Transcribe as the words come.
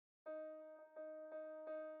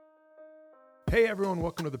Hey everyone,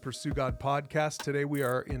 welcome to the Pursue God podcast. Today we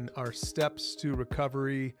are in our steps to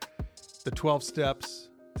recovery, the 12 steps.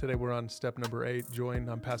 Today we're on step number 8.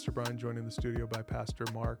 I'm Pastor Brian, joined in the studio by Pastor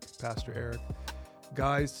Mark, Pastor Eric.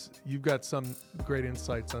 Guys, you've got some great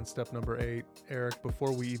insights on step number 8. Eric,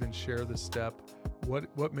 before we even share the step,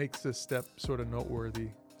 what makes this step sort of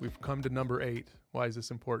noteworthy? We've come to number 8. Why is this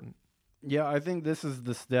important? Yeah, I think this is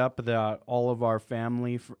the step that all of our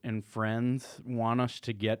family and friends want us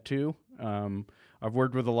to get to. I've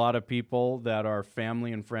worked with a lot of people that are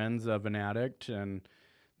family and friends of an addict, and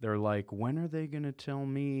they're like, when are they going to tell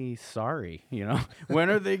me sorry?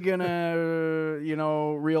 When are they going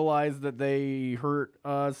to, realize that they hurt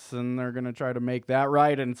us and they're going to try to make that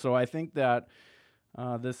right? And so I think that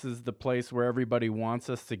this is the place where everybody wants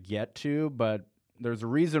us to get to, but there's a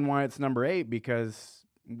reason why it's number 8, because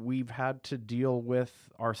we've had to deal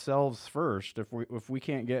with ourselves first. If we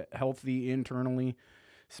can't get healthy internally,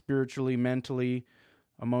 spiritually, mentally,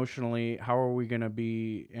 emotionally, how are we going to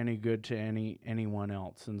be any good to anyone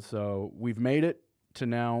else? And so we've made it to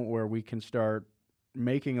now where we can start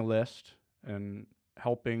making a list and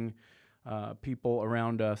helping people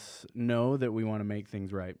around us know that we want to make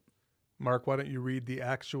things right. Mark, why don't you read the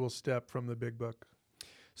actual step from the big book?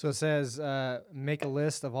 So it says, make a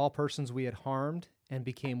list of all persons we had harmed and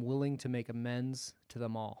became willing to make amends to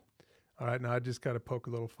them all. All right, now I just got to poke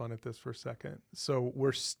a little fun at this for a second. So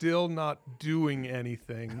we're still not doing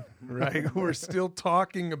anything, right? We're still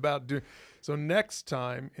talking about doing. So next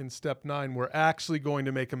time in step 9, we're actually going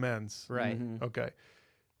to make amends. Right. Mm-hmm. Okay.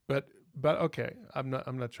 But okay, I'm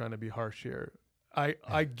not trying to be harsh here.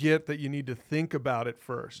 I get that you need to think about it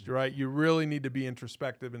first, right? You really need to be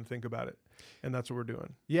introspective and think about it. And that's what we're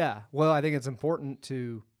doing. Yeah. Well, I think it's important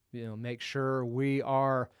to, make sure we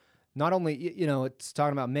are not only, it's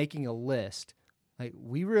talking about making a list. Like,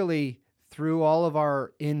 we really, through all of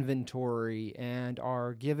our inventory and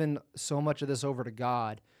are given so much of this over to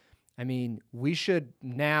God, I mean, we should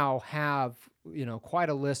now have, quite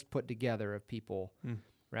a list put together of people,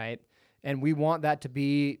 right? And we want that to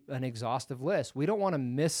be an exhaustive list. We don't want to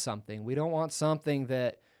miss something. We don't want something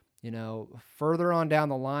that, further on down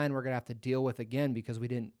the line, we're going to have to deal with again because we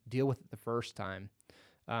didn't deal with it the first time.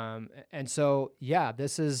 And so,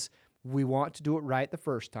 we want to do it right the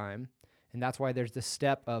first time. And that's why there's the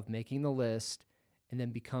step of making the list and then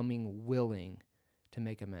becoming willing to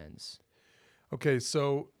make amends. Okay,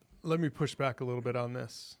 so let me push back a little bit on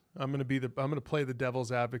this. I'm going to play the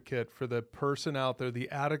devil's advocate for the person out there, the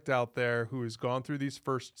addict out there who has gone through these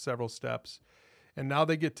first several steps. And now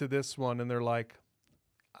they get to this one and they're like,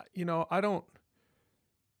 I don't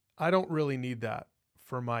really need that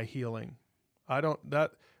for my healing.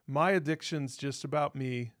 My addiction's just about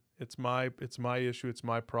me. It's my issue. It's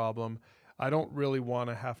my problem. I don't really want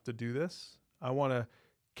to have to do this.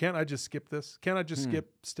 Can't I just skip this? Can't I just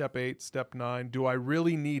skip step 8, step 9? Do I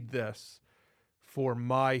really need this for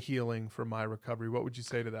my healing, for my recovery? What would you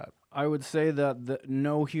say to that? I would say that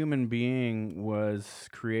no human being was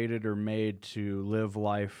created or made to live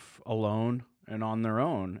life alone and on their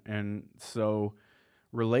own. And so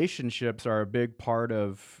relationships are a big part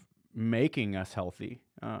of making us healthy.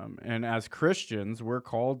 And as Christians, we're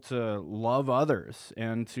called to love others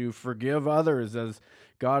and to forgive others as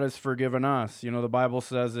God has forgiven us. The Bible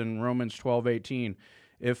says in Romans 12:18,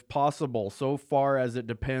 if possible, so far as it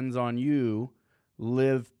depends on you,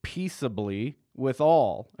 live peaceably with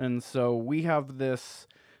all. And so we have this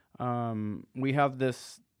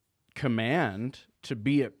command to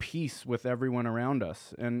be at peace with everyone around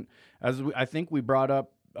us. And I think we brought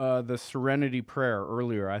up the serenity prayer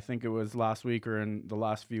earlier. I think it was last week or in the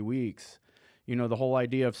last few weeks. The whole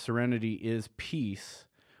idea of serenity is peace.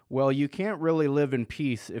 Well, you can't really live in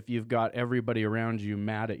peace if you've got everybody around you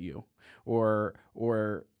mad at you or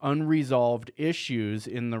unresolved issues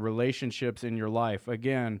in the relationships in your life.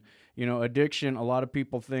 Again, addiction, a lot of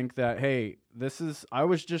people think that, hey, I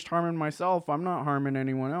was just harming myself. I'm not harming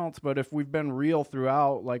anyone else. But if we've been real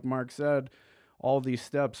throughout, like Mark said, all these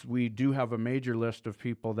steps, we do have a major list of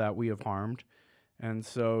people that we have harmed. And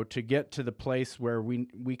so to get to the place where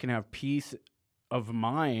we can have peace of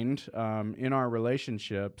mind in our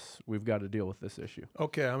relationships, we've got to deal with this issue.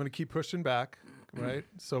 Okay, I'm going to keep pushing back, right?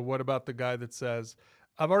 So what about the guy that says,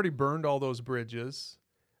 I've already burned all those bridges.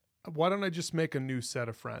 Why don't I just make a new set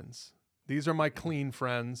of friends? These are my clean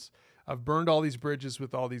friends. I've burned all these bridges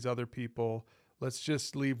with all these other people. Let's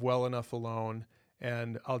just leave well enough alone.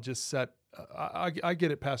 And I'll just set, I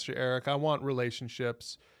get it, Pastor Eric. I want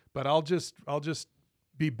relationships, but I'll just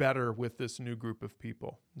be better with this new group of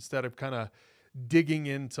people instead of kind of digging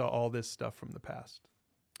into all this stuff from the past.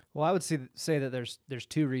 Well, I would say that there's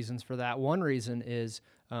 2 reasons for that. One reason is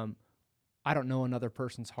I don't know another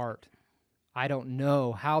person's heart. I don't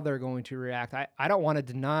know how they're going to react. I don't want to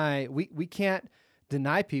deny, we can't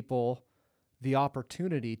deny people the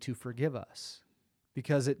opportunity to forgive us,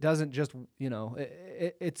 because it doesn't just,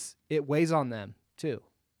 it weighs on them too.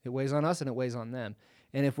 It weighs on us and it weighs on them.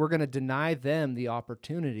 And if we're going to deny them the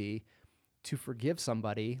opportunity to forgive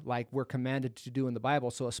somebody like we're commanded to do in the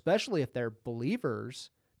Bible, so especially if they're believers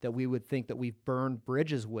that we would think that we've burned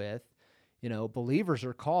bridges with, believers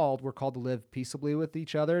we're called to live peaceably with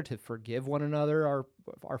each other, to forgive one another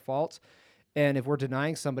our faults. And if we're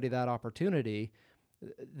denying somebody that opportunity,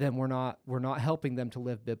 then we're not helping them to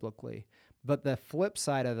live biblically. But the flip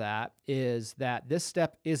side of that is that this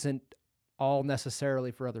step isn't all necessarily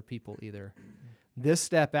for other people either. This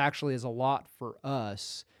step actually is a lot for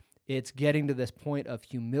us. It's getting to this point of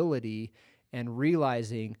humility and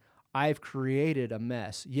realizing I've created a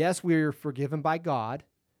mess. Yes, we're forgiven by God,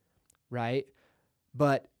 right?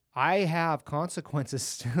 But I have consequences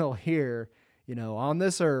still here, on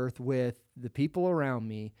this earth with the people around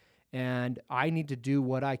me, and I need to do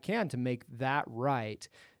what I can to make that right,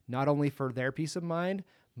 not only for their peace of mind,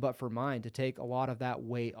 but for mine, to take a lot of that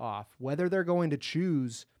weight off. Whether they're going to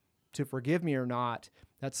choose to forgive me or not,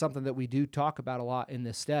 that's something that we do talk about a lot in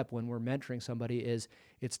this step when we're mentoring somebody. Is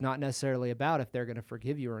it's not necessarily about if they're going to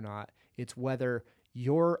forgive you or not. It's whether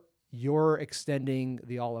you're extending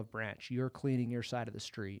the olive branch, you're cleaning your side of the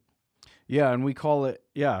street. Yeah, and we call it,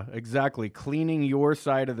 exactly. Cleaning your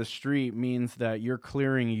side of the street means that you're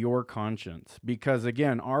clearing your conscience. Because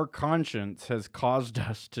again, our conscience has caused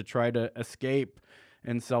us to try to escape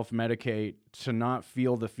and self-medicate, to not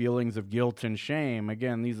feel the feelings of guilt and shame.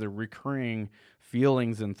 Again, these are recurring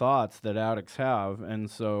feelings and thoughts that addicts have. And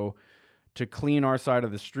so to clean our side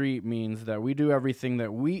of the street means that we do everything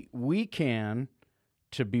that we can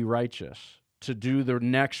to be righteous, to do the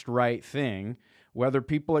next right thing. Whether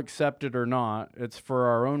people accept it or not, it's for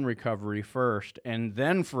our own recovery first, and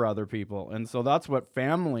then for other people. And so that's what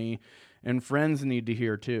family and friends need to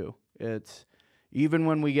hear too. It's even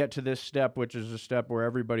when we get to this step, which is a step where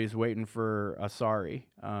everybody's waiting for a sorry,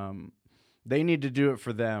 they need to do it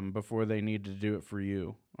for them before they need to do it for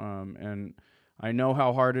you. And I know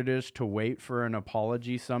how hard it is to wait for an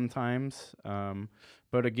apology sometimes.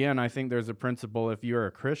 But again, I think there's a principle, if you're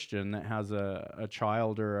a Christian that has a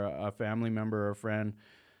child or a family member or a friend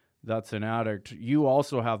that's an addict, you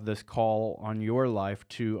also have this call on your life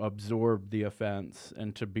to absorb the offense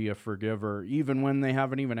and to be a forgiver, even when they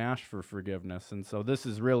haven't even asked for forgiveness. And so this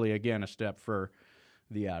is really, again, a step for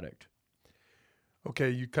the addict.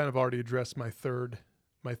 Okay, you kind of already addressed my third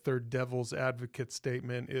devil's advocate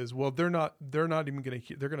statement is, well, they're not even going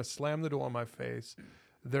to, they're going to slam the door on my face.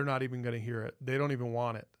 They're not even going to hear it. They don't even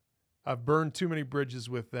want it. I've burned too many bridges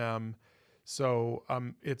with them. So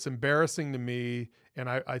it's embarrassing to me, and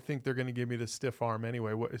I think they're going to give me the stiff arm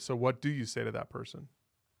anyway. So what do you say to that person?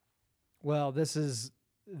 Well, this is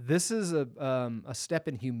a step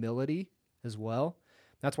in humility as well.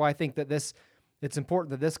 That's why I think that it's important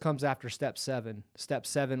that this comes after step 7. Step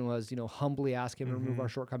 7 was, humbly ask him to remove our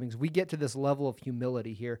shortcomings. We get to this level of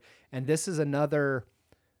humility here, and this is another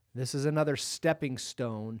stepping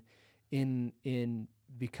stone in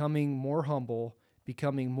becoming more humble,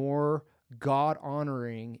 becoming more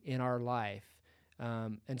God-honoring in our life.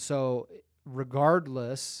 And so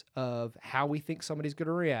regardless of how we think somebody's going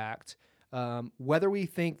to react, whether we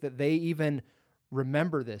think that they even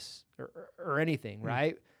remember this or anything,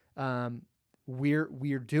 right?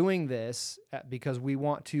 We're doing this because we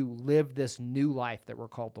want to live this new life that we're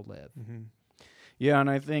called to live. Mm-hmm. Yeah, and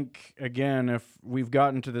I think, again, if we've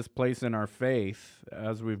gotten to this place in our faith,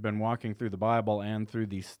 as we've been walking through the Bible and through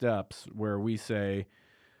these steps, where we say,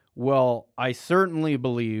 well, I certainly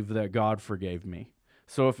believe that God forgave me.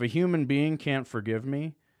 So if a human being can't forgive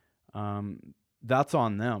me, that's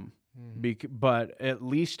on them. But at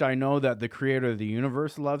least I know that the creator of the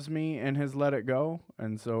universe loves me and has let it go.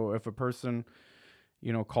 And so if a person,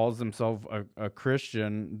 calls themselves a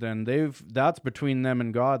Christian, then that's between them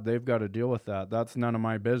and God. They've got to deal with that. That's none of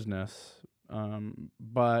my business.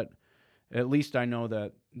 But at least I know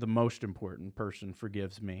that the most important person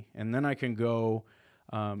forgives me. And then I can go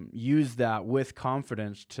use that with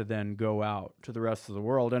confidence to then go out to the rest of the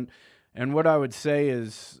world. And what I would say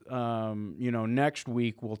is, next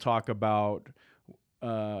week we'll talk about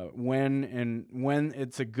when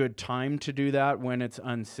it's a good time to do that, when it's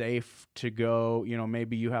unsafe to go.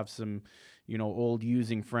 Maybe you have some, old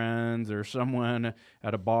using friends or someone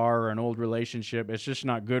at a bar or an old relationship. It's just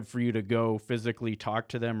not good for you to go physically talk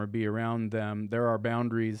to them or be around them. There are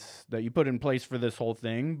boundaries that you put in place for this whole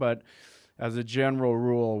thing, but as a general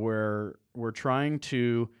rule, we're trying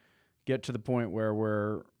to get to the point where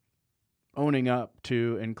we're owning up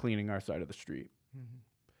to and cleaning our side of the street.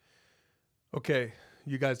 Okay,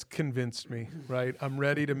 you guys convinced me, right? I'm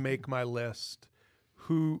ready to make my list.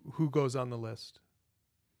 Who goes on the list?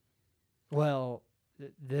 Well,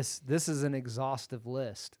 this is an exhaustive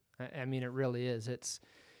list. I mean, it really is.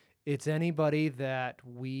 It's anybody that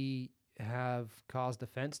we have caused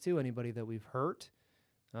offense to, anybody that we've hurt.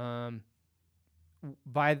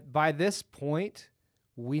 By this point,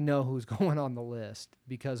 we know who's going on the list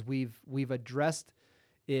because we've addressed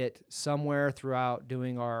it somewhere throughout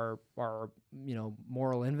doing our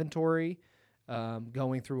moral inventory,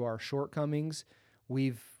 going through our shortcomings.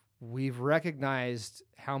 We've recognized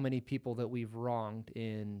how many people that we've wronged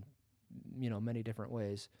in many different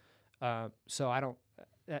ways. So I don't.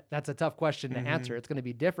 That's a tough question to answer. It's going to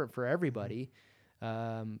be different for everybody,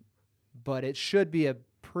 but it should be a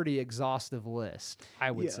pretty exhaustive list,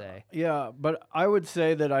 I would say. Yeah, but I would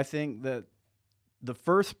say that I think that the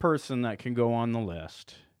first person that can go on the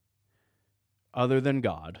list, other than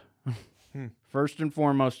God, first and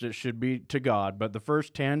foremost, it should be to God, but the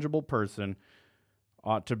first tangible person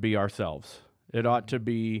ought to be ourselves. It ought to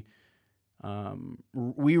be,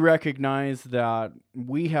 we recognize that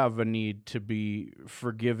we have a need to be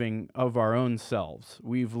forgiving of our own selves.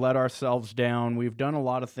 We've let ourselves down. We've done a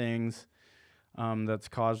lot of things that's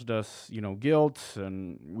caused us, guilt,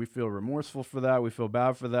 and we feel remorseful for that. We feel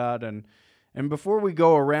bad for that. And before we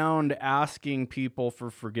go around asking people for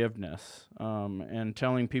forgiveness and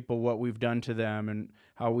telling people what we've done to them and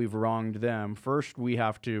how we've wronged them, first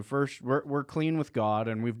we're clean with God,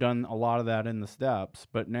 and we've done a lot of that in the steps.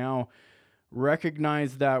 But now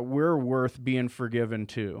recognize that we're worth being forgiven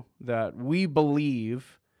too, that we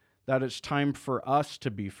believe that it's time for us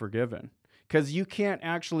to be forgiven. Because you can't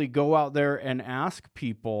actually go out there and ask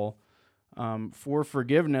people for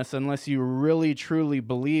forgiveness unless you really truly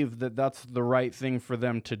believe that that's the right thing for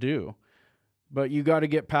them to do. But you got to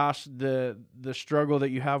get past the struggle that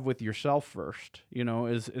you have with yourself first.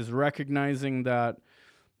 Is recognizing that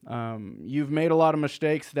you've made a lot of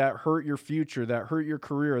mistakes that hurt your future, that hurt your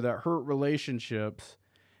career, that hurt relationships,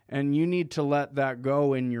 and you need to let that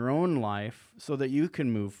go in your own life so that you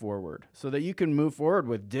can move forward,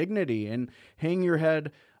 with dignity and hang your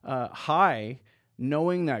head high,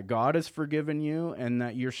 knowing that God has forgiven you and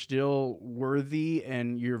that you're still worthy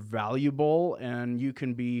and you're valuable and you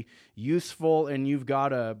can be useful and you've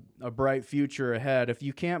got a bright future ahead. If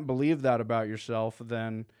you can't believe that about yourself,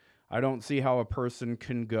 then I don't see how a person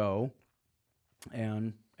can go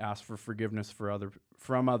and ask for forgiveness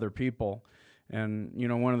from other people. And,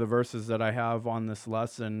 one of the verses that I have on this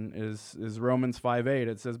lesson is Romans 5:8.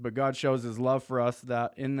 It says, "But God shows his love for us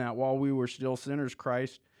that while we were still sinners,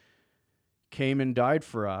 Christ came and died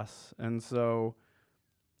for us." And so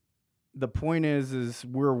the point is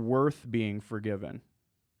we're worth being forgiven.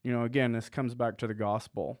 Again, this comes back to the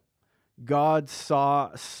gospel. God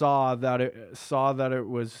saw that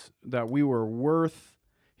we were worth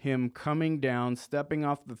him coming down, stepping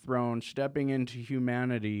off the throne, stepping into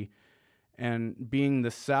humanity, and being the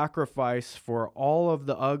sacrifice for all of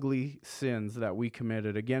the ugly sins that we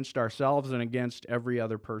committed against ourselves and against every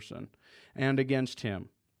other person and against him.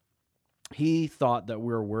 He thought that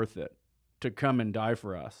we were worth it to come and die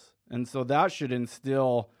for us. And so that should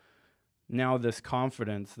instill now this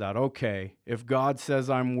confidence that, okay, if God says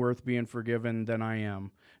I'm worth being forgiven, then I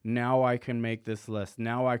am. Now I can make this list.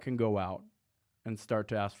 Now I can go out and start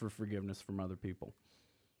to ask for forgiveness from other people.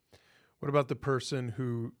 What about the person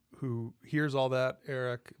who hears all that,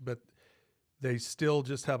 Eric, but they still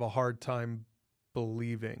just have a hard time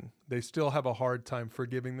believing? They still have a hard time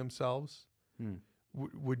forgiving themselves?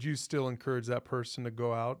 Would you still encourage that person to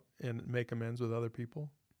go out and make amends with other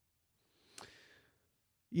people?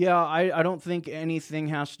 Yeah, I don't think anything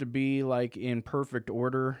has to be like in perfect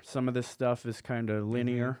order. Some of this stuff is kind of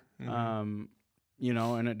linear.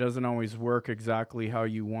 And it doesn't always work exactly how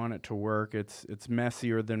you want it to work. It's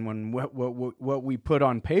messier than what we put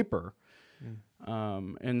on paper.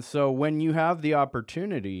 And so when you have the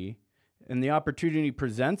opportunity and the opportunity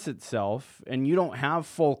presents itself and you don't have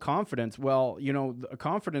full confidence, well,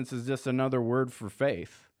 confidence is just another word for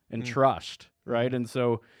faith and trust, right? And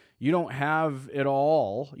so you don't have it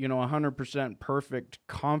all, 100% perfect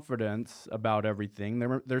confidence about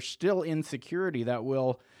everything. There's still insecurity that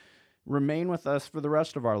will remain with us for the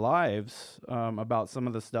rest of our lives about some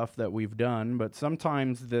of the stuff that we've done. But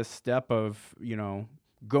sometimes this step of,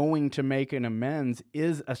 going to make an amends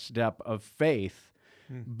is a step of faith,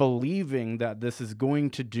 believing that this is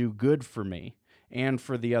going to do good for me and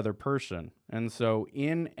for the other person. And so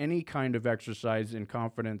in any kind of exercise in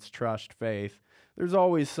confidence, trust, faith, there's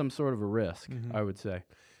always some sort of a risk, I would say.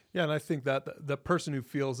 Yeah, and I think that the person who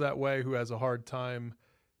feels that way, who has a hard time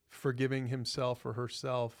forgiving himself or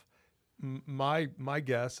herself, my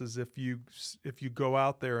guess is if you go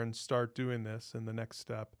out there and start doing this in the next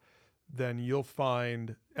step, then you'll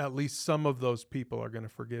find at least some of those people are going to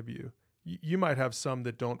forgive you. You might have some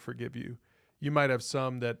that don't forgive you. You might have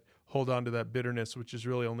some that hold on to that bitterness, which is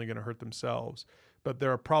really only going to hurt themselves. But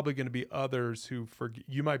there are probably going to be others who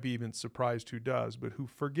you might be even surprised who does, but who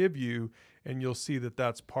forgive you, and you'll see that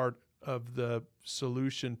that's part of the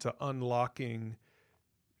solution to unlocking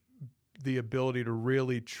the ability to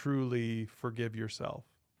really truly forgive yourself.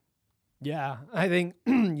 Yeah, I think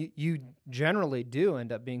you generally do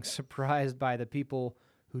end up being surprised by the people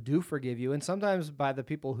who do forgive you, and sometimes by the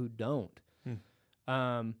people who don't.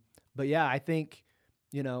 But yeah, I think,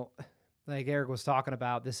 like Eric was talking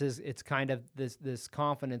about, it's kind of this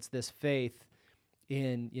confidence, this faith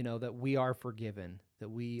in, that we are forgiven, that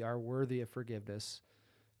we are worthy of forgiveness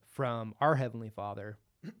from our Heavenly Father.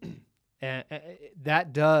 And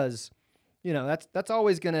that does, that's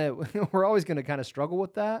always we're always gonna kind of struggle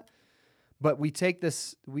with that. But we take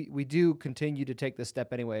this, we do continue to take this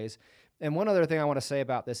step anyways. And one other thing I want to say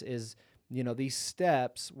about this is, these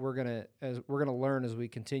steps we're gonna learn as we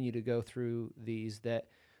continue to go through these, that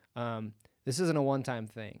this isn't a one-time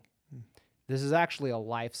thing. This is actually a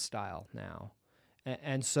lifestyle now.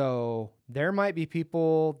 And so there might be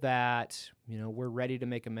people that, we're ready to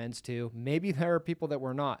make amends to. Maybe there are people that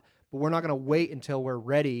we're not, but we're not going to wait until we're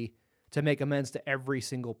ready to make amends to every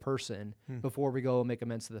single person before we go and make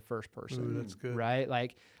amends to the first person. Ooh, that's good. Right?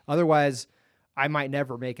 Like, otherwise, I might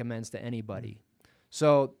never make amends to anybody.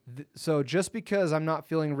 So just because I'm not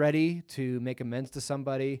feeling ready to make amends to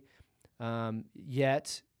somebody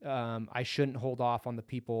yet, I shouldn't hold off on the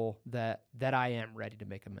people that I am ready to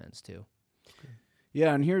make amends to.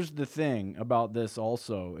 Yeah, and here's the thing about this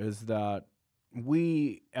also is that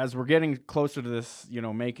as we're getting closer to this,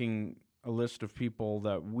 making a list of people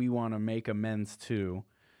that we want to make amends to,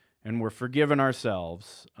 and we're forgiving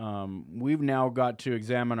ourselves, we've now got to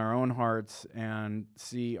examine our own hearts and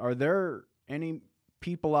see, are there any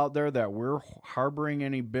people out there that we're harboring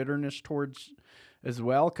any bitterness towards as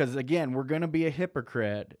well? Because again, we're going to be a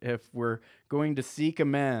hypocrite if we're going to seek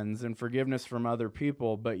amends and forgiveness from other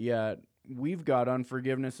people, but yet we've got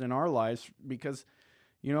unforgiveness in our lives. Because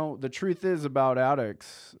the truth is about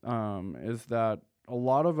addicts is that a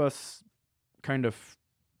lot of us kind of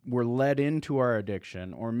were led into our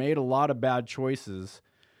addiction or made a lot of bad choices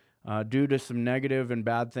due to some negative and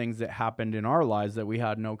bad things that happened in our lives that we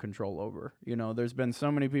had no control over. There's been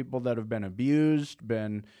so many people that have been abused,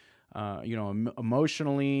 been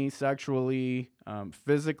emotionally, sexually,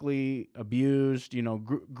 physically abused,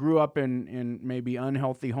 grew up in maybe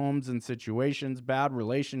unhealthy homes and situations, bad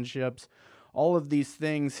relationships. All of these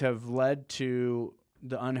things have led to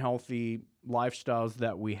the unhealthy lifestyles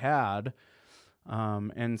that we had.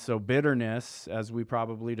 And so bitterness, as we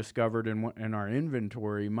probably discovered in our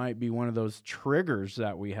inventory, might be one of those triggers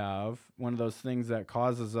that we have, one of those things that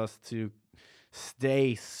causes us to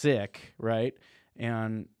stay sick, right?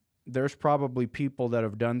 And there's probably people that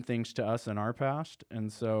have done things to us in our past.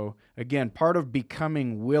 And so, again, part of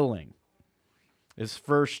becoming willing is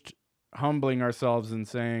first humbling ourselves and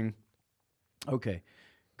saying, okay,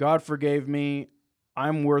 God forgave me.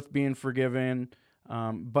 I'm worth being forgiven.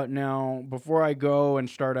 But now, before I go and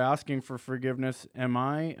start asking for forgiveness, am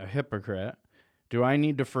I a hypocrite? Do I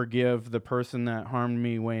need to forgive the person that harmed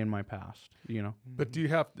me way in my past? But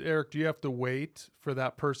Eric, do you have to wait for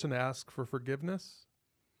that person to ask for forgiveness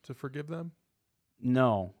to forgive them?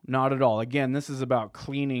 No, not at all. Again, this is about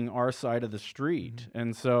cleaning our side of the street.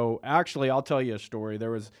 And so actually, I'll tell you a story. There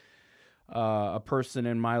was a person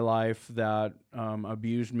in my life that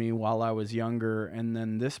abused me while I was younger. And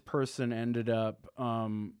then this person ended up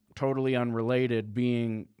totally unrelated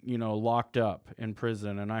being, locked up in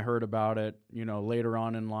prison. And I heard about it, later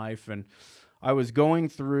on in life. And I was going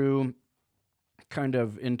through kind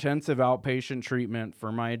of intensive outpatient treatment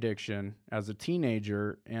for my addiction as a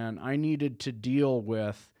teenager, and I needed to deal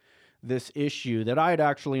with this issue that I had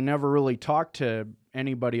actually never really talked to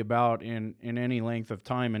anybody about in any length of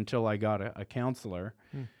time until I got a counselor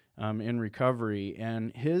in recovery.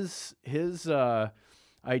 And his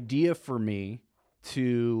idea for me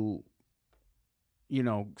to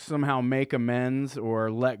somehow make amends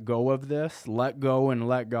or let go of this, let go and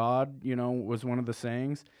let God, was one of the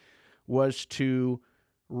sayings, was to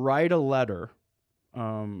write a letter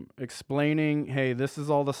explaining, hey, this is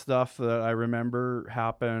all the stuff that I remember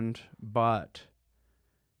happened, but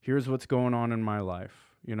here's what's going on in my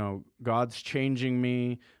life. God's changing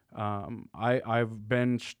me. I've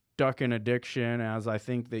been stuck in addiction, as I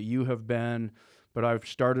think that you have been, but I've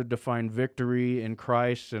started to find victory in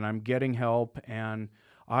Christ, and I'm getting help, and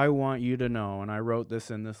I want you to know, and I wrote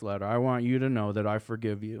this in this letter, I want you to know that I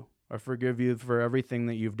forgive you. I forgive you for everything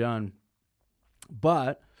that you've done.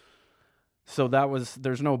 But, so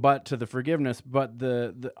there's no but to the forgiveness, but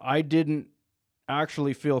I didn't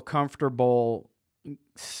actually feel comfortable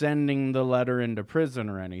sending the letter into prison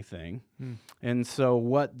or anything. And so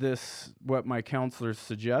what my counselor's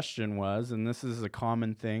suggestion was, and this is a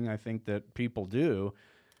common thing I think that people do,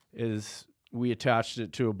 is we attached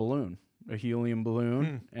it to a balloon, a helium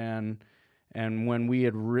balloon. And when we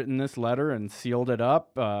had written this letter and sealed it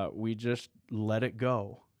up, we just let it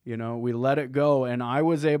go. We let it go, and I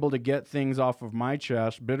was able to get things off of my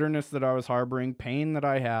chest, bitterness that I was harboring, pain that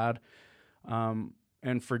I had,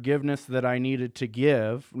 and forgiveness that I needed to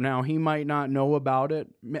give. Now, he might not know about it.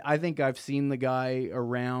 I think I've seen the guy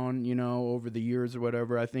around, over the years or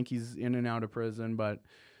whatever. I think he's in and out of prison, but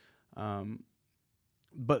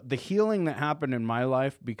the healing that happened in my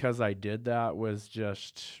life because I did that was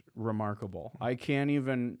just remarkable. I can't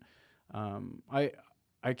even, I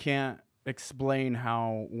can't explain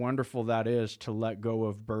how wonderful that is to let go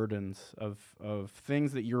of burdens of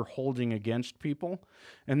things that you're holding against people.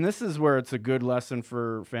 And this is where it's a good lesson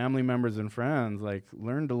for family members and friends. Like,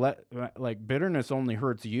 learn to bitterness only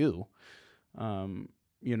hurts you,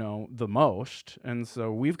 the most. And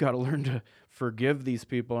so we've got to learn to forgive these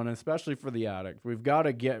people, and especially for the addict, we've got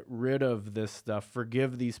to get rid of this stuff,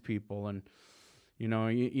 forgive these people. And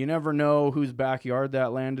you never know whose backyard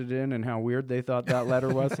that landed in and how weird they thought that letter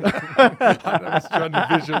was. I was trying to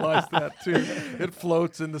visualize that too. It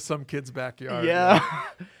floats into some kid's backyard. Yeah.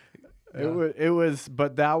 It was,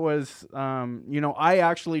 but that was, I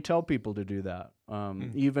actually tell people to do that.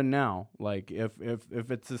 Even now, like if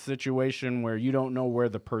it's a situation where you don't know where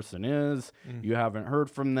the person is, you haven't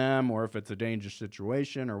heard from them, or if it's a dangerous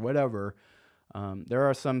situation or whatever, there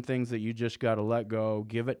are some things that you just got to let go,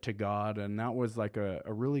 give it to God. And that was like a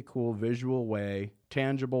really cool visual way,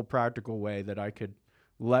 tangible, practical way that I could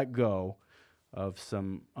let go of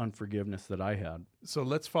some unforgiveness that I had. So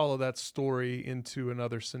let's follow that story into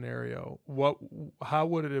another scenario. How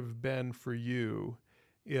would it have been for you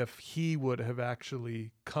if he would have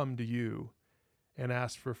actually come to you and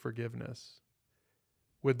asked for forgiveness?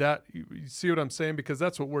 Would that, you see what I'm saying? Because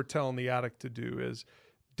that's what we're telling the addict to do is,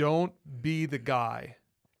 don't be the guy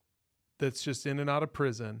that's just in and out of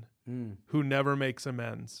prison who never makes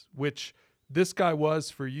amends, which this guy was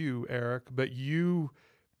for you, Eric, but you,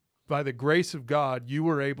 by the grace of God, you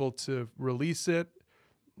were able to release it,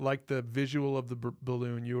 like the visual of the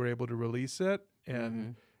balloon, you were able to release it,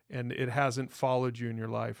 and it hasn't followed you in your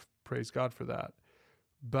life. Praise God for that.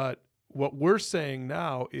 But what we're saying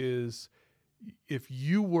now is, if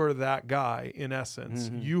you were that guy, in essence,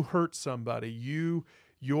 you hurt somebody,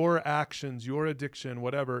 your actions, your addiction,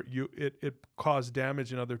 whatever, it caused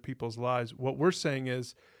damage in other people's lives. What we're saying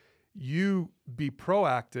is, you be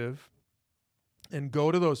proactive and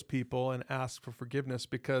go to those people and ask for forgiveness,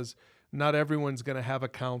 because not everyone's going to have a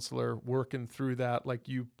counselor working through that like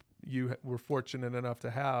you were fortunate enough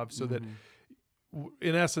to have. So that,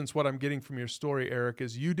 in essence, what I'm getting from your story, Eric,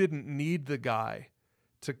 is you didn't need the guy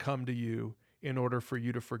to come to you in order for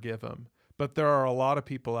you to forgive him. But there are a lot of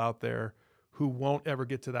people out there who won't ever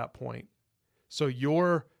get to that point. So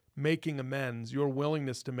your making amends, your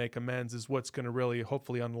willingness to make amends, is what's going to really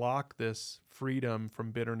hopefully unlock this freedom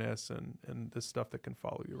from bitterness and this stuff that can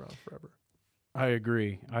follow you around forever. I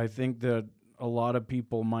agree. I think that a lot of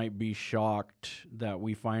people might be shocked that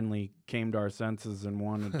we finally came to our senses and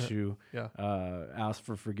wanted to ask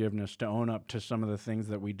for forgiveness, to own up to some of the things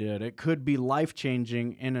that we did. It could be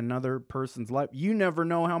life-changing in another person's life. You never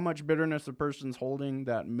know how much bitterness a person's holding,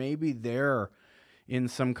 that maybe they're in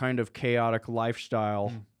some kind of chaotic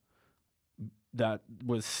lifestyle that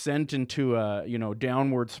was sent into a,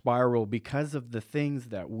 downward spiral because of the things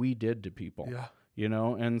that we did to people. Yeah.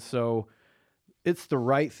 And so it's the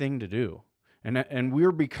right thing to do. And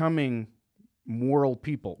we're becoming moral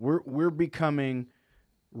people. We're becoming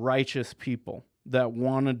righteous people that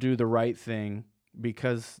want to do the right thing,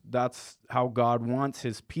 because that's how God wants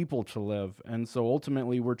his people to live. And so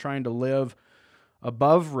ultimately we're trying to live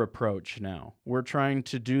above reproach now. We're trying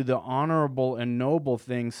to do the honorable and noble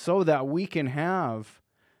things so that we can have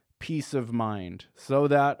peace of mind, so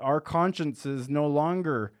that our consciences no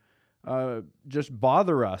longer just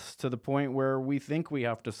bother us to the point where we think we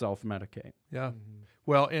have to self-medicate. Yeah.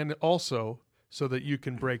 Well, and also so that you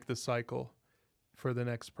can break the cycle for the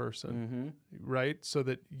next person, right? So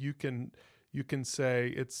that you can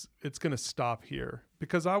say it's going to stop here.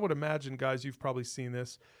 Because I would imagine, guys, you've probably seen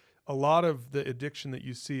this. a lot of the addiction that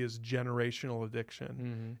you see is generational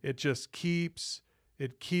addiction. It just keeps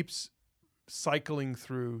cycling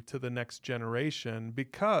through to the next generation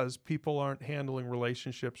because people aren't handling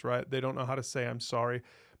relationships right. They don't know how to say, I'm sorry.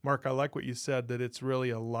 Mark, I like what you said, that it's really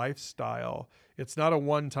a lifestyle. It's not a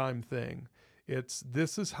one-time thing.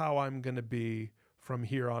 This is how I'm going to be from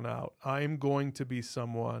here on out. I'm going to be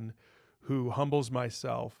someone who humbles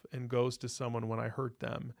myself and goes to someone when I hurt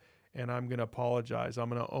them, and I'm going to apologize. I'm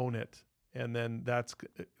going to own it. And then that's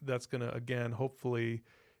going to, again, hopefully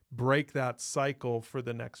break that cycle for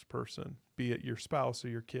the next person, be it your spouse or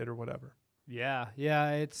your kid or whatever. Yeah.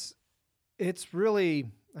 It's really,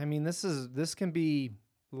 I mean, this can be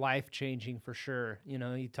life-changing for sure. You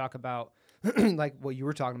know, you talk about like what you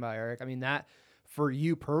were talking about, Eric. I mean, that for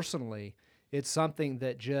you personally, it's something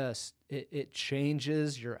that just, it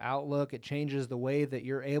changes your outlook. It changes the way that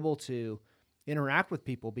you're able to interact with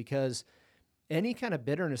people, because any kind of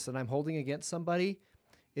bitterness that I'm holding against somebody,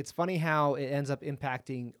 it's funny how it ends up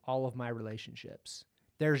impacting all of my relationships.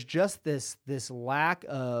 There's just this lack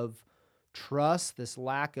of trust, this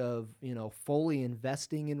lack of, fully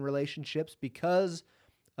investing in relationships because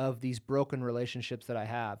of these broken relationships that I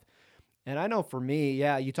have. And I know for me,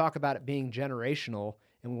 yeah, you talk about it being generational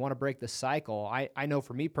and we want to break the cycle. I know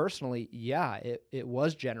for me personally, yeah, it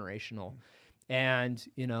was generational. And,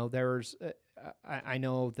 I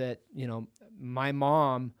know that, my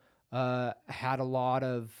mom had a lot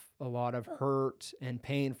of hurt and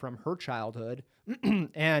pain from her childhood.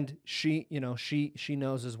 And she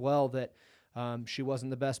knows as well that she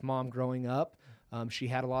wasn't the best mom growing up. She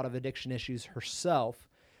had a lot of addiction issues herself.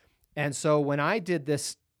 And so when I did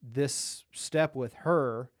this step with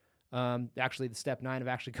her, actually the step 9 of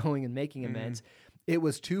actually going and making amends, it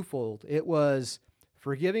was twofold. It was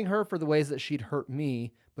forgiving her for the ways that she'd hurt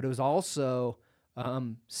me, but it was also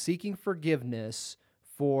seeking forgiveness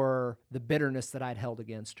for the bitterness that I'd held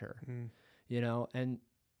against her. And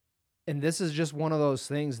this is just one of those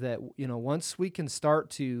things that, once we can start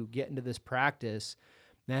to get into this practice,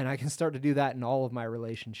 man, I can start to do that in all of my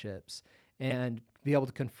relationships and be able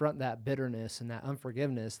to confront that bitterness and that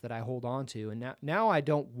unforgiveness that I hold on to. And now I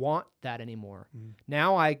don't want that anymore.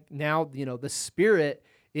 Now, the spirit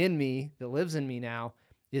in me that lives in me now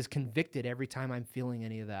is convicted every time I'm feeling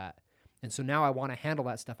any of that. And so now I want to handle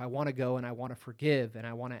that stuff. I want to go and I want to forgive and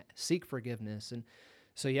I want to seek forgiveness. And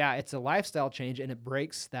so, yeah, it's a lifestyle change, and it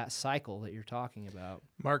breaks that cycle that you're talking about.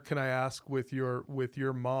 Mark, can I ask, with your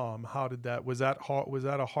mom, how did that, was that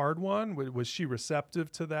a hard one? Was she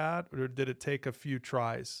receptive to that, or did it take a few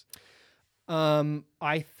tries?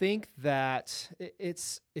 I think that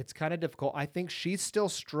it's kind of difficult. I think she's still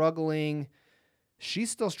struggling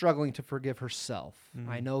to forgive herself.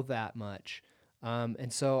 I know that much.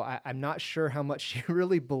 And so I'm not sure how much she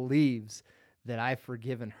really believes that I've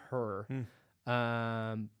forgiven her.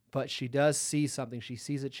 But she does see something. She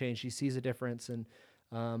sees a change. She sees a difference. And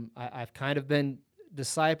I've kind of been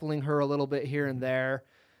discipling her a little bit here and there.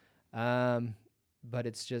 But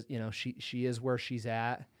it's just, she is where she's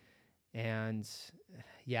at. And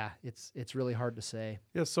yeah, it's really hard to say.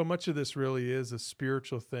 Yeah, so much of this really is a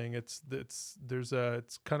spiritual thing. It's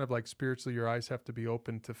kind of like spiritually, your eyes have to be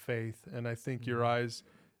open to faith. And I think your eyes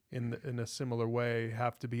in a similar way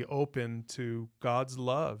have to be open to God's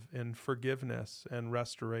love and forgiveness and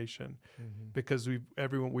restoration, because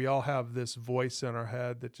we all have this voice in our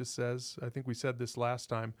head that just says, I think we said this last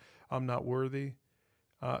time, I'm not worthy.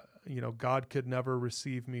 God could never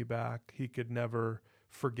receive me back. He could never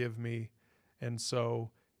forgive me. And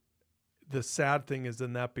so the sad thing is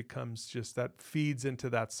then that becomes just, that feeds into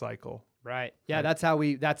that cycle. Right. Yeah.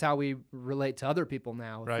 Right. That's how we relate to other people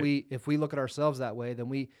now. If we look at ourselves that way, then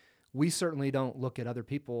we certainly don't look at other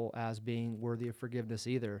people as being worthy of forgiveness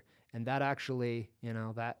either. And that actually,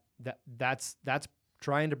 that's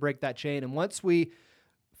trying to break that chain. And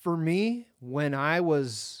for me, when I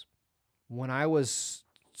was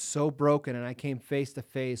so broken and I came face to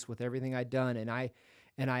face with everything I'd done, and I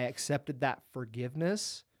accepted that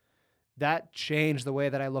forgiveness, that changed the way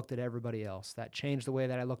that I looked at everybody else. That changed the way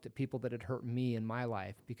that I looked at people that had hurt me in my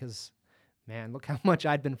life, because, man, look how much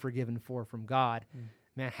I'd been forgiven from God.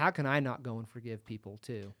 Man, how can I not go and forgive people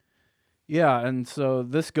too? Yeah, and so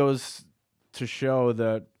this goes to show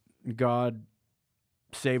that God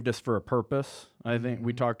saved us for a purpose. I think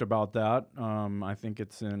we talked about that. I think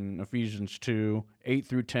it's in Ephesians 2, 8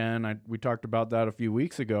 through 10. We talked about that a few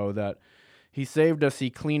weeks ago, that He saved us, He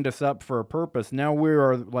cleaned us up for a purpose. Now we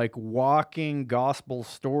are like walking gospel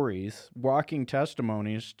stories, walking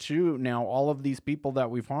testimonies to now all of these people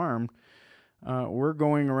that we've harmed, we're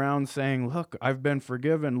going around saying, look, I've been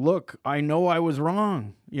forgiven. Look, I know I was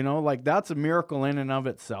wrong. You know, like that's a miracle in and of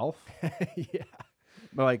itself. Yeah.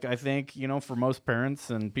 Like, I think, you know, for most parents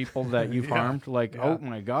and people that you've Yeah, harmed, like, yeah. oh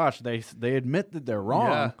my gosh, they admit that they're wrong.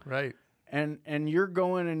 Yeah, right. And you're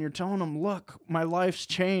going and you're telling them, look, my life's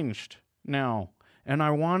changed now. And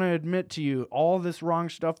I want to admit to you all this wrong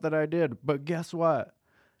stuff that I did. But guess what?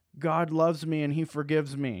 God loves me and he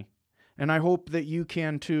forgives me. And I hope that you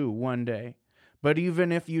can too one day. But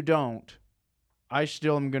even if you don't, I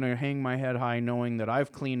still am going to hang my head high knowing that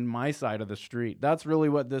I've cleaned my side of the street. That's really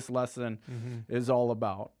what this lesson is all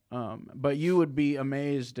about. But you would be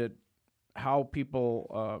amazed at how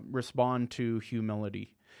people respond to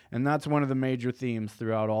humility. And that's one of the major themes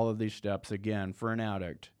throughout all of these steps, again, for an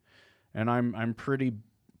addict. And I'm pretty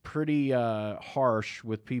harsh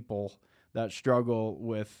with people that struggle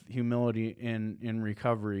with humility in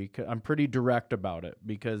recovery. I'm pretty direct about it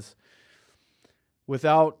because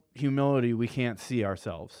without humility, we can't see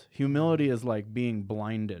ourselves. Humility is like being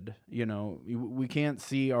blinded. You know, we can't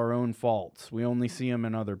see our own faults. We only see them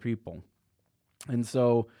in other people. And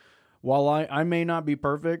so while I may not be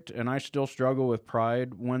perfect and I still struggle with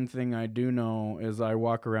pride, one thing I do know is I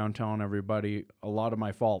walk around telling everybody a lot of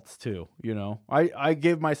my faults too. You know, I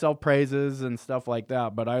give myself praises and stuff like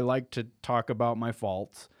that, but I like to talk about my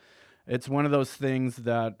faults. It's one of those things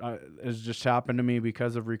that has just happened to me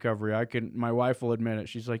because of recovery. My wife will admit it.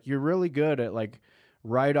 She's like, you're really good at like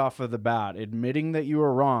right off of the bat, admitting that you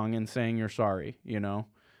were wrong and saying you're sorry, you know?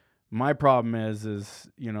 My problem is,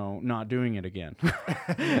 you know, not doing it again.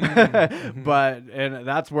 And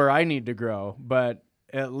that's where I need to grow. But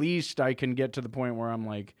at least I can get to the point where I'm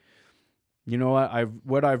like, you know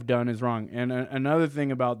what I've done is wrong. And another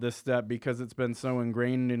thing about this step, because it's been so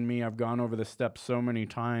ingrained in me, I've gone over the steps so many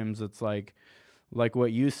times. It's like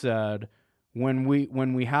what you said, when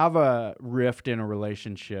we have a rift in a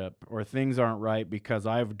relationship or things aren't right because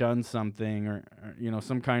I've done something or you know,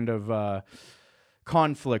 some kind of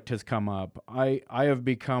conflict has come up, I have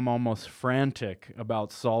become almost frantic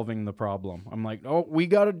about solving the problem. I'm like, oh, we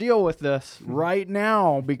got to deal with this right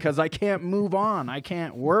now because I can't move on. I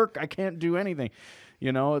can't work. I can't do anything.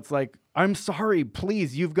 You know, it's like, I'm sorry,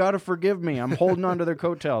 please, you've got to forgive me. I'm holding on to their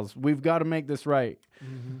coattails. We've got to make this right.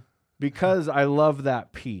 Because I love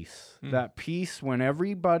that peace. That peace when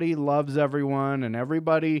everybody loves everyone and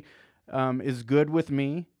everybody is good with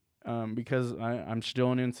me. Because I'm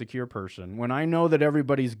still an insecure person. When I know that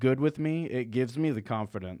everybody's good with me, it gives me the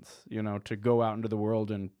confidence, you know, to go out into the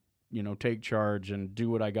world and, you know, take charge and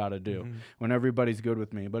do what I got to do when everybody's good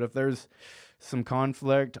with me. But if there's some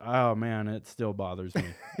conflict, oh man, it still bothers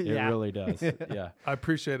me. It really does. Yeah. I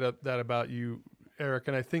appreciate that about you, Eric.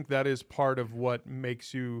 And I think that is part of what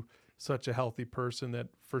makes you such a healthy person, that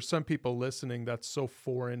for some people listening, that's so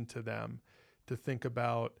foreign to them to think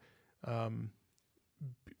about,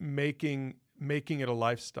 making it a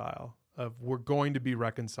lifestyle of we're going to be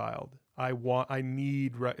reconciled.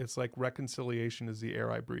 It's like reconciliation is the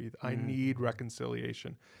air I breathe. I need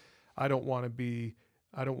reconciliation. I don't want to be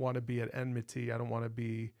at enmity. I don't want to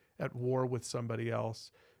be at war with somebody else.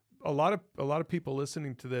 A lot of people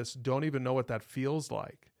listening to this don't even know what that feels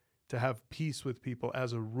like, to have peace with people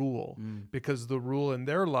as a rule, because the rule in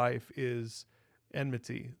their life is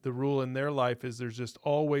enmity. The rule in their life is there's just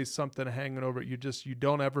always something hanging over it. You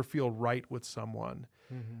don't ever feel right with someone.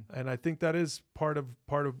 And I think that is part of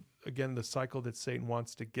again the cycle that Satan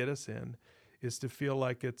wants to get us in, is to feel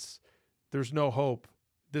like there's no hope.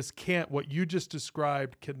 What you just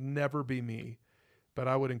described can never be me. But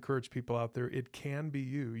I would encourage people out there, it can be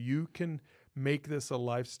you. You can make this a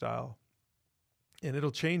lifestyle, and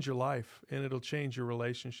it'll change your life, and it'll change your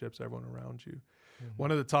relationships, everyone around you.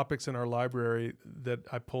 One of the topics in our library that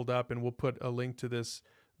I pulled up, and we'll put a link to this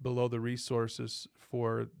below the resources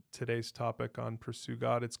for today's topic on Pursue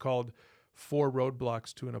God. It's called 4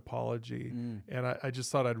 Roadblocks to an Apology. And I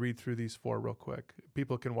just thought I'd read through these 4 real quick.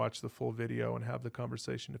 People can watch the full video and have the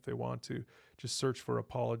conversation if they want to. Just search for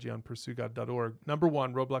apology on pursuegod.org.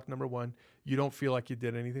 Roadblock number 1, you don't feel like you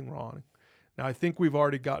did anything wrong. Now, I think we've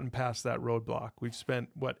already gotten past that roadblock. We've spent,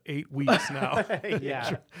 8 weeks now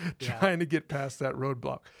trying to get past that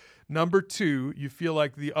roadblock. Number 2, you feel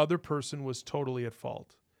like the other person was totally at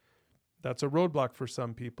fault. That's a roadblock for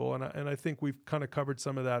some people. And I think we've kind of covered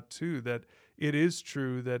some of that too, that it is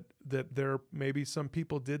true that there maybe some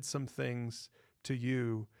people did some things to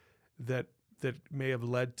you that may have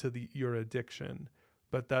led to your addiction.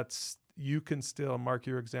 But you can still, Mark,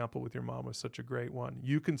 your example with your mom was such a great one.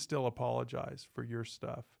 You can still apologize for your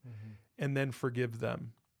stuff and then forgive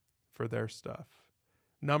them for their stuff.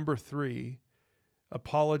 Number 3,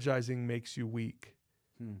 apologizing makes you weak.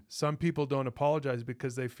 Some people don't apologize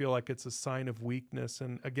because they feel like it's a sign of weakness.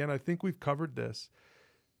 And again, I think we've covered this,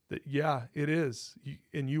 that yeah, it is.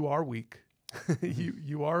 And you are weak.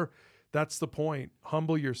 You are, that's the point.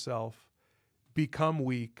 Humble yourself, become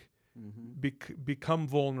weak, become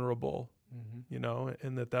vulnerable,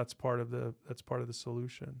 and that's part of the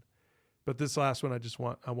solution. But this last one,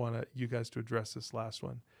 I want you guys to address this last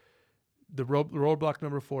one. The roadblock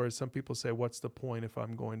number 4 is, some people say, what's the point if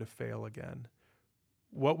I'm going to fail again?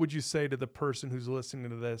 What would you say to the person who's listening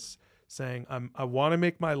to this saying, I want to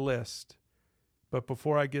make my list, but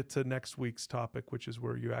before I get to next week's topic, which is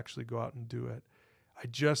where you actually go out and do it, I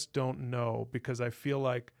just don't know, because I feel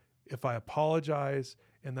like if I apologize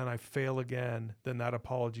and then I fail again, then that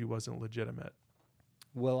apology wasn't legitimate.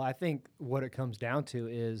 Well, I think what it comes down to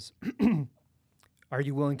is, are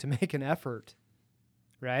you willing to make an effort?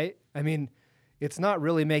 Right? I mean, it's not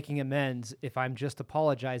really making amends if I'm just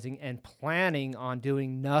apologizing and planning on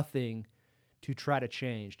doing nothing to try to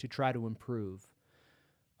change, to try to improve.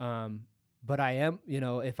 But I am,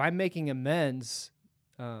 if I'm making amends,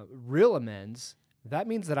 real amends, that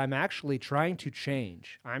means that I'm actually trying to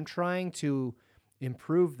change. I'm trying to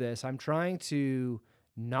improve this. I'm trying to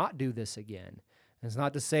not do this again. And it's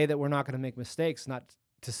not to say that we're not going to make mistakes, not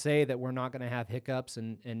to say that we're not going to have hiccups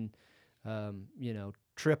and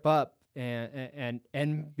trip up and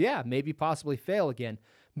yeah, maybe possibly fail again.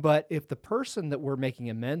 But if the person that we're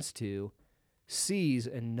making amends to sees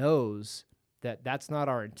and knows that that's not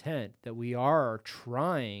our intent, that we are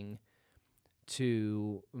trying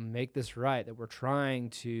to make this right, that we're trying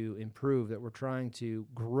to improve, that we're trying to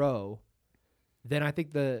grow, then I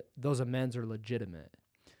think those amends are legitimate.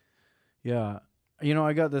 Yeah.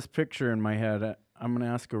 I got this picture in my head. I'm going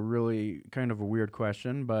to ask a really kind of a weird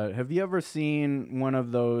question, but have you ever seen one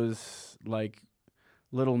of those like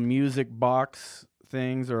little music box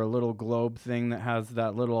things, or a little globe thing that has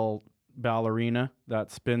that little ballerina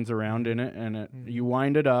that spins around in it, and you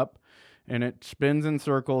wind it up and it spins in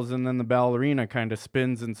circles, and then the ballerina kind of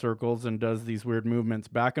spins in circles and does these weird movements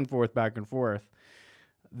back and forth, back and forth.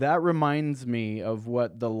 That reminds me of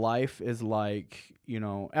what the life is like,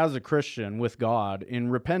 as a Christian with God in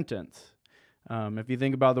repentance. If you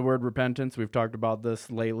think about the word repentance, we've talked about this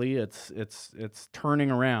lately. It's turning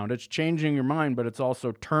around. It's changing your mind, but it's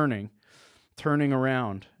also turning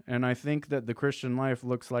around. And I think that the Christian life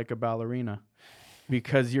looks like a ballerina,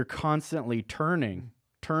 because you're constantly turning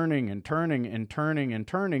and turning and turning and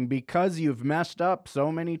turning, because you've messed up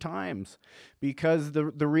so many times. Because the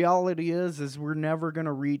reality is we're never going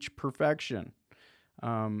to reach perfection.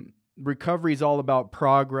 Recovery is all about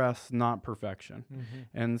progress, not perfection.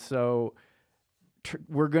 And so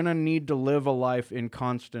we're going to need to live a life in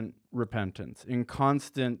constant repentance, in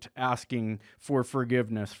constant asking for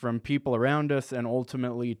forgiveness from people around us and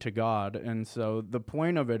ultimately to God. And so the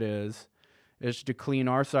point of it is to clean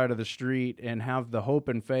our side of the street and have the hope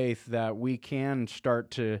and faith that we can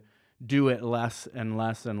start to do it less and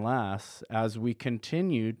less and less as we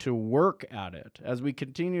continue to work at it,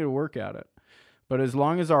 But as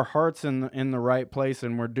long as our heart's in the right place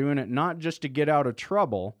and we're doing it not just to get out of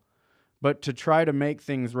trouble, but to try to make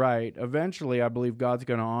things right, eventually I believe God's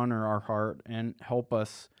going to honor our heart and help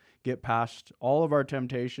us get past all of our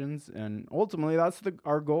temptations. And ultimately, that's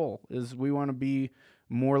our goal, is we want to be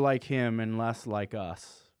more like Him and less like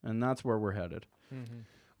us. And that's where we're headed.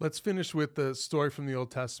 Let's finish with the story from the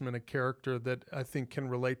Old Testament, a character that I think can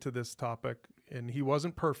relate to this topic. And he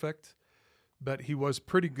wasn't perfect, but he was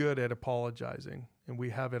pretty good at apologizing. And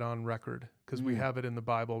we have it on record because we have it in the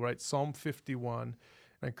Bible, right? Psalm 51.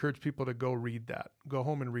 I encourage people to go read that. Go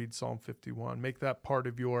home and read Psalm 51. Make that part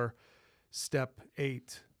of your step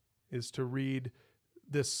 8, is to read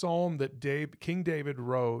this psalm that King David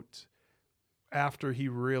wrote after he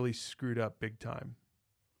really screwed up big time.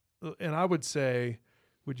 And I would say,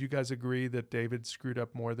 would you guys agree that David screwed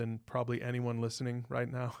up more than probably anyone listening right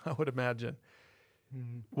now? I would imagine.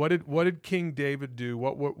 What did King David do?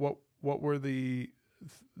 What were the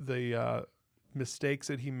mistakes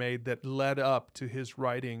that he made that led up to his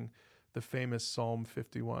writing the famous Psalm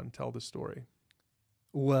 51? Tell the story.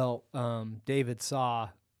 Well, David saw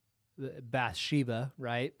Bathsheba,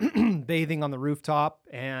 right, bathing on the rooftop,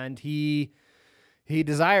 and he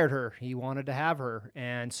desired her. He wanted to have her,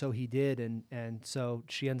 and so he did, and so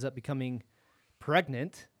she ends up becoming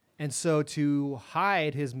pregnant. And so to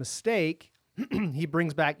hide his mistake, he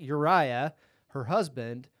brings back Uriah, her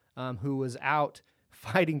husband, who was out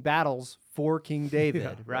fighting battles for King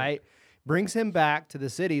David, right? Brings him back to the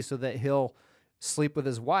city so that he'll sleep with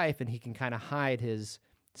his wife and he can kind of hide his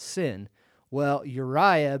sin. Well,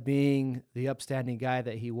 Uriah, being the upstanding guy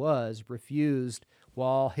that he was, refused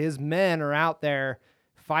while his men are out there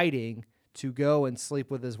fighting to go and sleep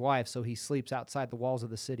with his wife. So he sleeps outside the walls of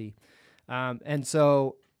the city. And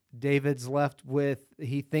so David's left with,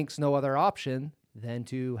 he thinks no other option than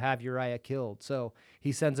to have Uriah killed. So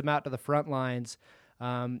he sends him out to the front lines,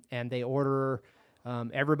 and they order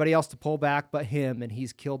everybody else to pull back but him, and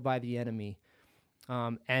he's killed by the enemy.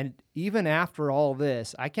 And even after all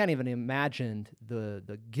this, I can't even imagine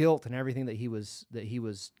the guilt and everything that he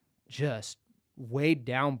was just weighed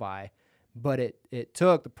down by. But it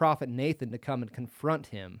took the prophet Nathan to come and confront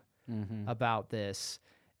him about this.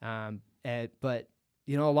 But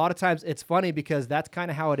you know, a lot of times it's funny because that's kind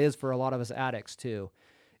of how it is for a lot of us addicts too,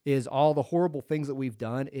 is all the horrible things that we've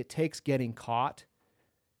done. It takes getting caught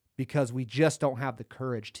because we just don't have the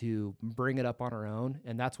courage to bring it up on our own.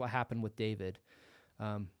 And that's what happened with David.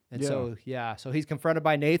 So he's confronted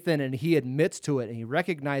by Nathan, and he admits to it, and he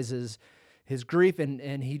recognizes his grief, and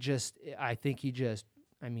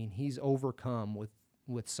he's overcome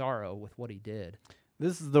with sorrow with what he did.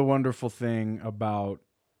 This is the wonderful thing about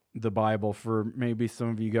the Bible for maybe some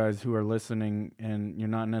of you guys who are listening and you're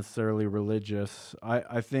not necessarily religious.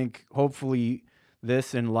 I think hopefully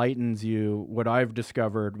this enlightens you. What I've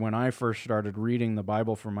discovered when I first started reading the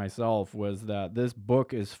Bible for myself was that this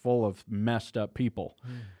book is full of messed up people,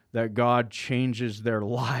 that God changes their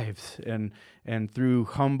lives, and through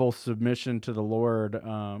humble submission to the Lord,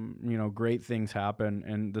 great things happen.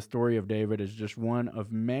 And the story of David is just one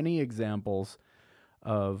of many examples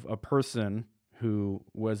of a person who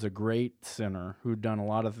was a great sinner, who'd done a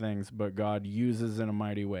lot of things, but God uses in a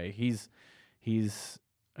mighty way. He's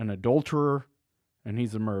an adulterer, and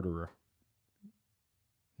he's a murderer.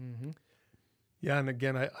 Mm-hmm. Yeah, and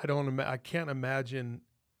again, I can't imagine.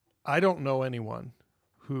 I don't know anyone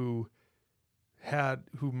who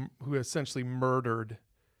essentially murdered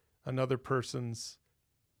another person's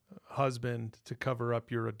husband to cover up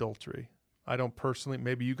your adultery. I don't personally.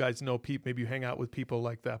 Maybe you guys know people. Maybe you hang out with people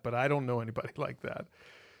like that, but I don't know anybody like that.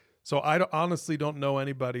 So I honestly don't know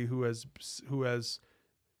anybody who has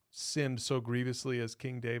sinned so grievously as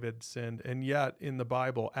King David sinned. And yet in the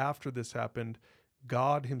Bible, after this happened,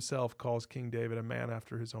 God himself calls King David a man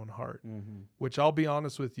after his own heart, which I'll be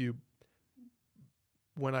honest with you,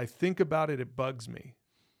 when I think about it, it bugs me.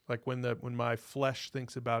 Like when my flesh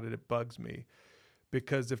thinks about it, it bugs me,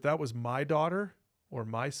 because if that was my daughter or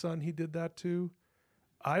my son he did that to,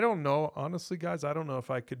 I don't know. Honestly, guys, I don't know if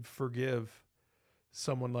I could forgive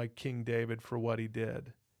someone like King David for what he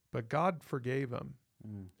did, but God forgave him.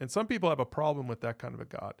 And some people have a problem with that kind of a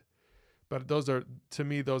God, but to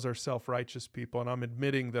me, those are self-righteous people. And I'm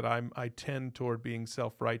admitting that I tend toward being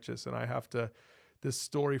self-righteous, and I have to, this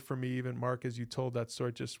story for me, even Mark, as you told that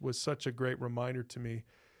story, just was such a great reminder to me,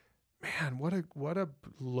 man, what a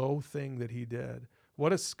low thing that he did.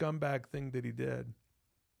 What a scumbag thing that he did.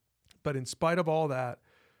 But in spite of all that,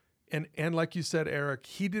 and like you said, Eric,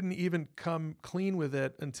 he didn't even come clean with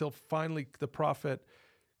it until finally the prophet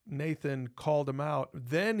Nathan called him out.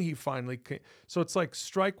 Then he finally came. So it's like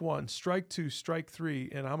strike one, strike two, strike three.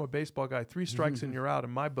 And I'm a baseball guy. 3 strikes and you're out in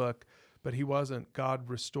my book. But he wasn't. God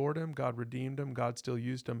restored him. God redeemed him. God still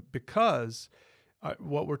used him because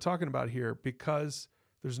what we're talking about here, because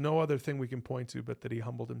there's no other thing we can point to but that he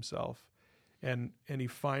humbled himself. And he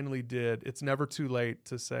finally did. It's never too late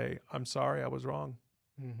to say, I'm sorry, I was wrong.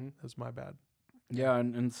 It was my bad. Yeah,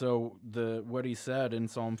 and so what he said in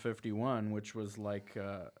Psalm 51, which was like,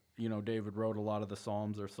 David wrote a lot of the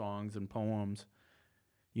Psalms or songs and poems.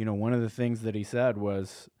 One of the things that he said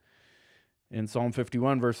was in Psalm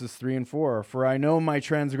 51, verses 3 and 4, "For I know my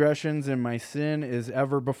transgressions and my sin is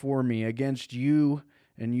ever before me. Against you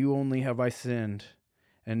and you only have I sinned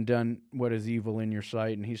and done what is evil in your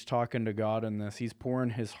sight." And he's talking to God in this. He's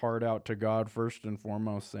pouring his heart out to God first and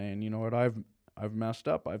foremost, saying, you know what, I've messed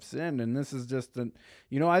up, I've sinned, and this is just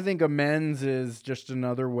I think amends is just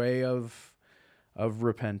another way of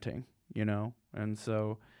repenting, and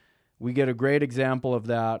so we get a great example of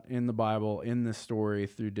that in the Bible, in this story,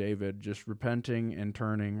 through David, just repenting and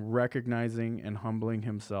turning, recognizing and humbling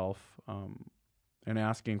himself, and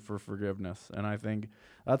asking for forgiveness. And I think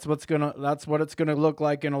that's what it's gonna look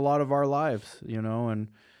like in a lot of our lives, and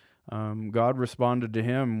God responded to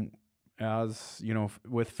him as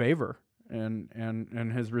with favor.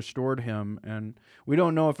 And has restored him, and we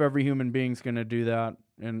don't know if every human being's going to do that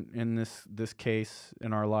in this case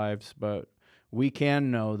in our lives, but we can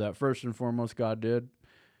know that first and foremost God did.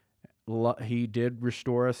 He did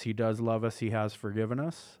restore us. He does love us. He has forgiven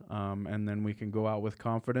us, and then we can go out with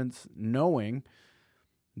confidence, knowing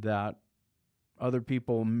that other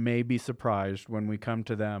people may be surprised when we come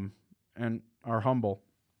to them and are humble.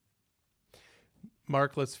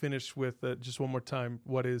 Mark, let's finish with just one more time.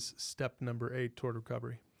 What is step number 8 toward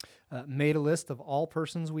recovery? Made a list of all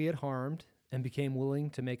persons we had harmed and became willing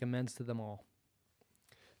to make amends to them all.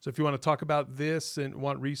 So if you want to talk about this and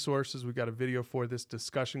want resources, we've got a video for this,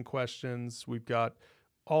 discussion questions. We've got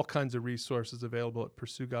all kinds of resources available at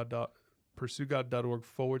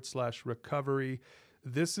pursuegod.org/recovery.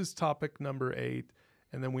 This is topic number 8.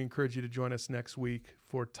 And then we encourage you to join us next week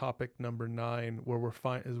for topic number 9, where we're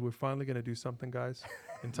finally going to do something, guys.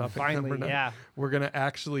 In topic number 9, yeah. we're going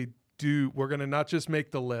to we're going to not just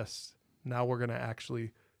make the list. Now we're going to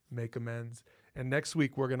actually make amends. And next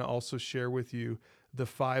week, we're going to also share with you the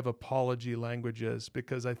 5 apology languages,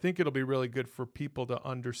 because I think it'll be really good for people to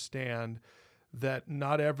understand that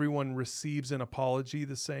not everyone receives an apology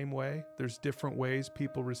the same way. There's different ways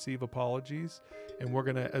people receive apologies. And we're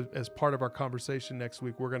going to, as part of our conversation next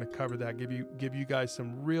week, we're going to cover that, give you guys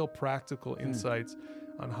some real practical insights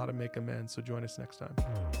on how to make amends. So join us next time.